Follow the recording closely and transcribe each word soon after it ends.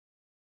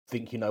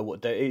Think you know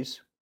what debt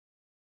is?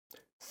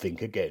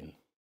 Think again.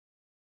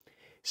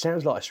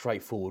 Sounds like a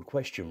straightforward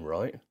question,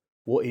 right?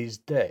 What is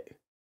debt?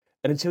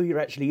 And until you're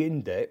actually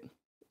in debt,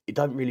 it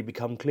don't really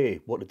become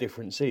clear what the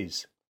difference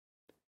is.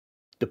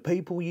 The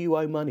people you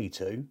owe money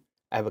to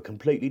have a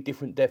completely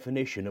different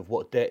definition of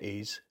what debt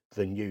is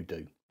than you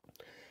do.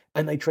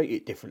 And they treat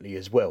it differently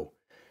as well.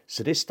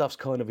 So this stuff's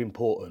kind of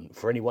important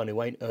for anyone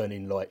who ain't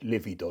earning like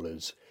Livy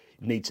dollars.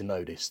 You need to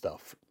know this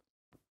stuff.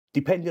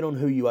 Depending on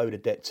who you owe the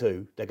debt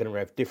to, they're going to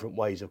have different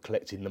ways of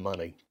collecting the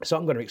money. So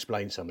I'm going to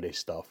explain some of this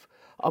stuff.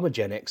 I'm a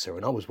Gen Xer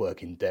and I was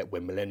working debt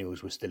when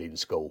millennials were still in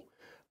school.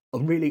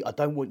 And really, I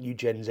don't want you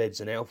Gen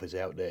Zs and Alphas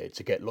out there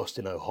to get lost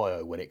in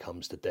Ohio when it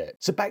comes to debt.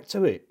 So back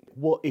to it.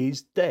 What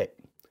is debt?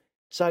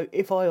 So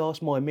if I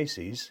ask my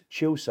missus,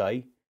 she'll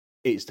say,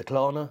 it's the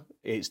Klarna,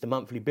 it's the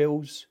monthly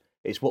bills,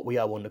 it's what we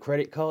owe on the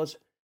credit cards.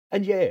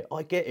 And yeah,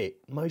 I get it.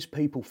 Most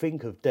people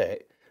think of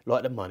debt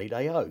like the money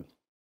they owe.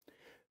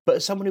 But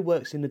as someone who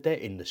works in the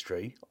debt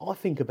industry, I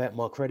think about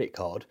my credit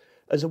card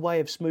as a way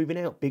of smoothing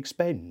out big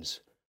spends,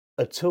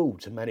 a tool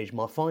to manage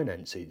my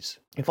finances.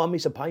 If I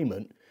miss a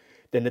payment,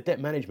 then the debt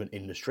management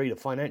industry, the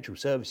financial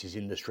services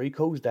industry,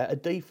 calls that a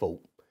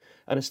default.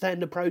 And a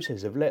standard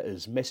process of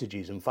letters,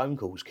 messages and phone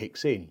calls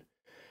kicks in.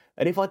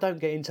 And if I don't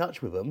get in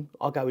touch with them,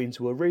 I go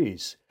into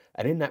arrears.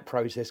 And in that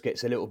process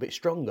gets a little bit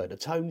stronger, the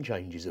tone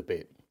changes a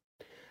bit.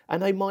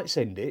 And they might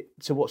send it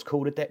to what's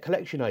called a debt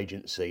collection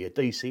agency, a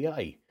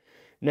DCA.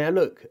 Now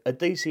look, a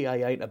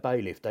DCA ain't a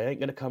bailiff, they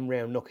ain't going to come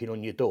round knocking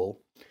on your door.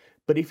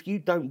 But if you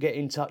don't get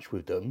in touch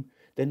with them,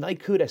 then they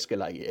could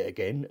escalate it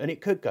again and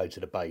it could go to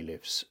the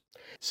bailiffs.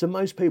 So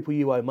most people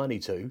you owe money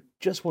to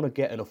just want to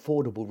get an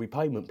affordable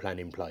repayment plan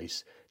in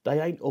place.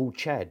 They ain't all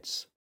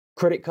chads.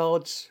 Credit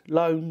cards,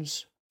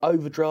 loans,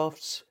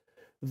 overdrafts,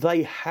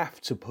 they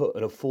have to put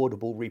an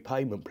affordable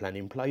repayment plan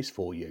in place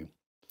for you.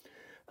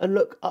 And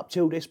look, up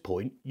till this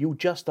point, you'll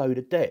just owe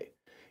the debt.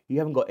 You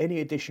haven't got any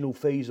additional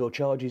fees or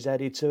charges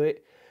added to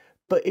it.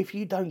 But if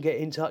you don't get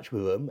in touch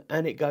with them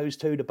and it goes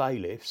to the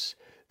bailiffs,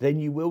 then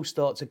you will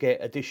start to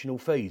get additional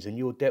fees and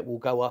your debt will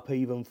go up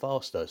even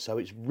faster. So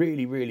it's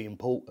really, really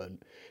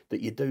important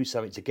that you do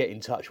something to get in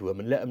touch with them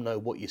and let them know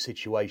what your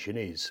situation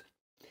is.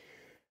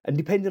 And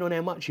depending on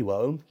how much you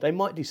owe them, they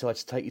might decide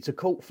to take you to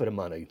court for the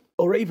money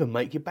or even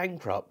make you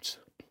bankrupt.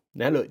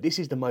 Now look, this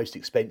is the most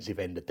expensive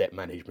end of debt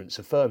management,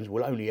 so firms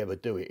will only ever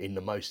do it in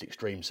the most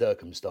extreme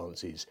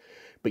circumstances.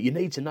 But you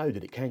need to know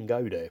that it can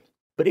go there.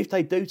 But if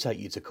they do take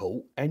you to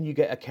court and you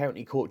get a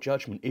county court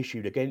judgment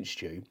issued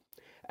against you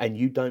and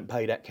you don't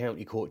pay that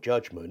county court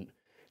judgment,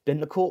 then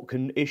the court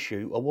can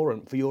issue a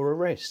warrant for your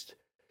arrest.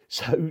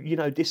 So,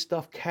 this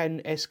stuff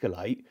can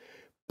escalate,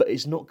 but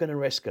it's not going to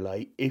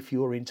escalate if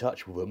you're in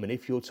touch with them and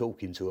if you're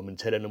talking to them and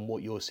telling them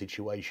what your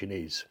situation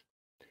is.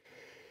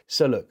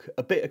 So look,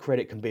 a bit of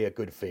credit can be a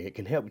good thing. It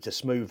can help you to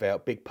smooth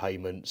out big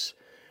payments.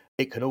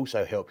 It can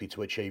also help you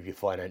to achieve your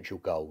financial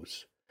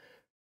goals.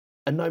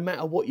 And no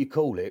matter what you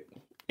call it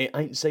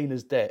ain't seen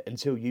as debt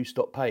until you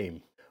stop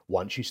paying.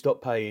 Once you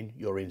stop paying,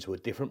 you're into a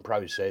different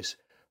process,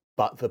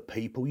 but the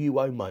people you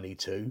owe money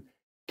to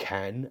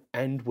can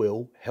and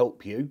will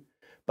help you,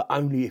 but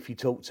only if you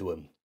talk to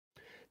them.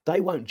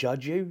 They won't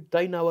judge you.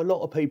 They know a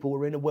lot of people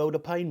are in a world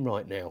of pain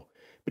right now.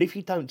 But if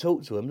you don't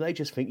talk to them, they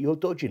just think you're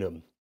dodging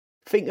them.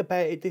 Think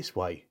about it this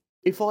way.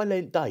 If I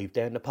lent Dave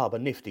down the pub a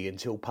nifty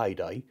until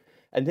payday,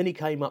 and then he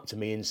came up to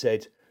me and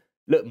said,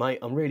 look mate,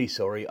 I'm really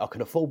sorry, I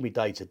can afford me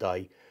day to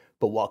day,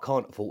 but what I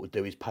can't afford to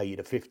do is pay you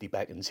the 50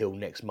 back until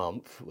next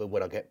month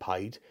when I get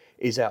paid.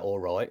 Is that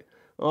alright?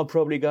 I'll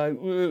probably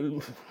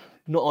go,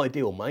 not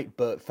ideal mate,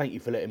 but thank you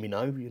for letting me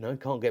know.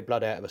 Can't get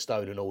blood out of a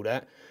stone and all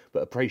that,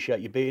 but appreciate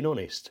you being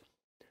honest.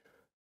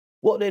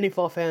 What then if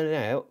I found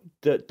out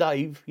that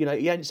Dave, he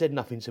ain't said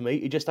nothing to me,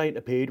 he just ain't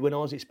appeared when I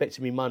was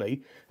expecting me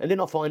money, and then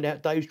I find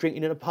out Dave's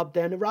drinking in a pub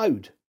down the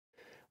road?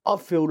 I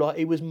feel like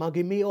he was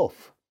mugging me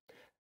off.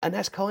 And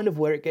that's kind of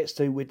where it gets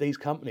to with these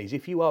companies.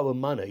 If you owe them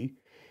money,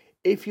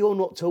 if you're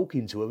not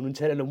talking to them and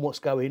telling them what's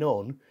going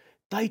on,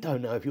 they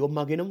don't know if you're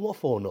mugging them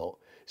off or not.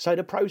 So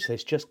the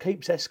process just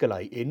keeps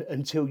escalating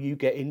until you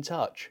get in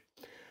touch.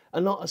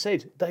 And like I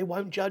said, they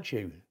won't judge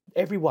you.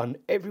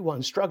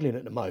 Everyone's struggling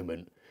at the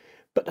moment.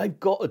 But they've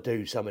got to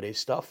do some of this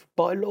stuff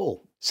by law.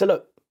 So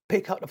look,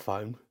 pick up the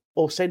phone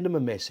or send them a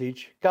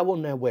message, go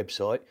on their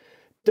website,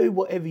 do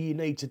whatever you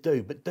need to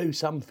do, but do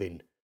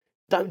something.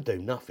 Don't do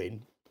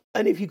nothing.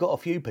 And if you've got a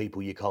few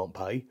people you can't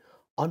pay,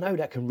 I know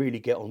that can really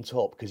get on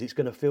top because it's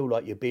going to feel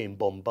like you're being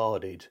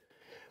bombarded.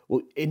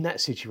 Well, in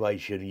that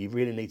situation, you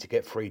really need to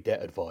get free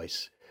debt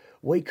advice.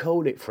 We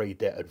call it free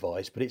debt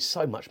advice, but it's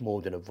so much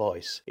more than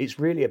advice. It's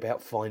really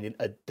about finding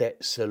a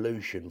debt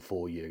solution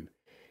for you.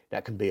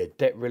 That can be a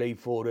debt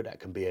relief order, that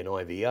can be an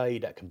IVA,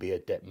 that can be a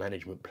debt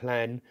management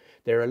plan.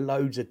 There are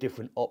loads of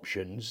different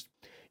options.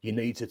 You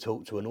need to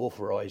talk to an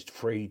authorised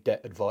free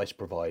debt advice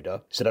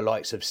provider. So the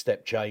likes of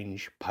Step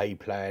Change, Pay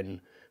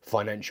Plan,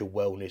 Financial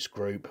Wellness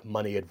Group,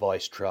 Money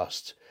Advice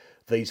Trust.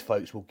 These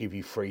folks will give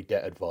you free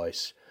debt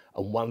advice.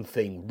 And one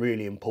thing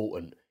really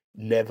important,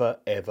 never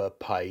ever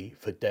pay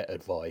for debt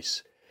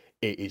advice.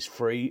 It is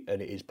free and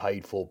it is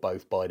paid for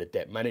both by the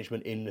debt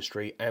management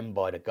industry and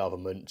by the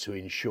government to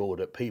ensure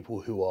that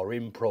people who are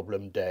in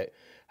problem debt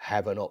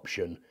have an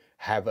option,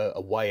 have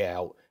a way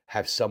out,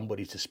 have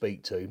somebody to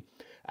speak to,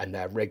 and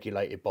they're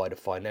regulated by the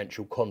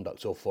Financial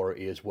Conduct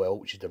Authority as well,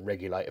 which is the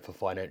regulator for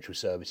financial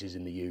services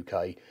in the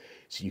UK.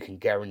 So you can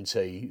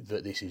guarantee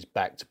that this is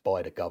backed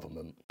by the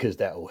government, because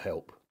that will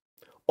help.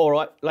 All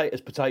right,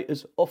 latest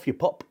potatoes, off you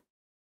pop.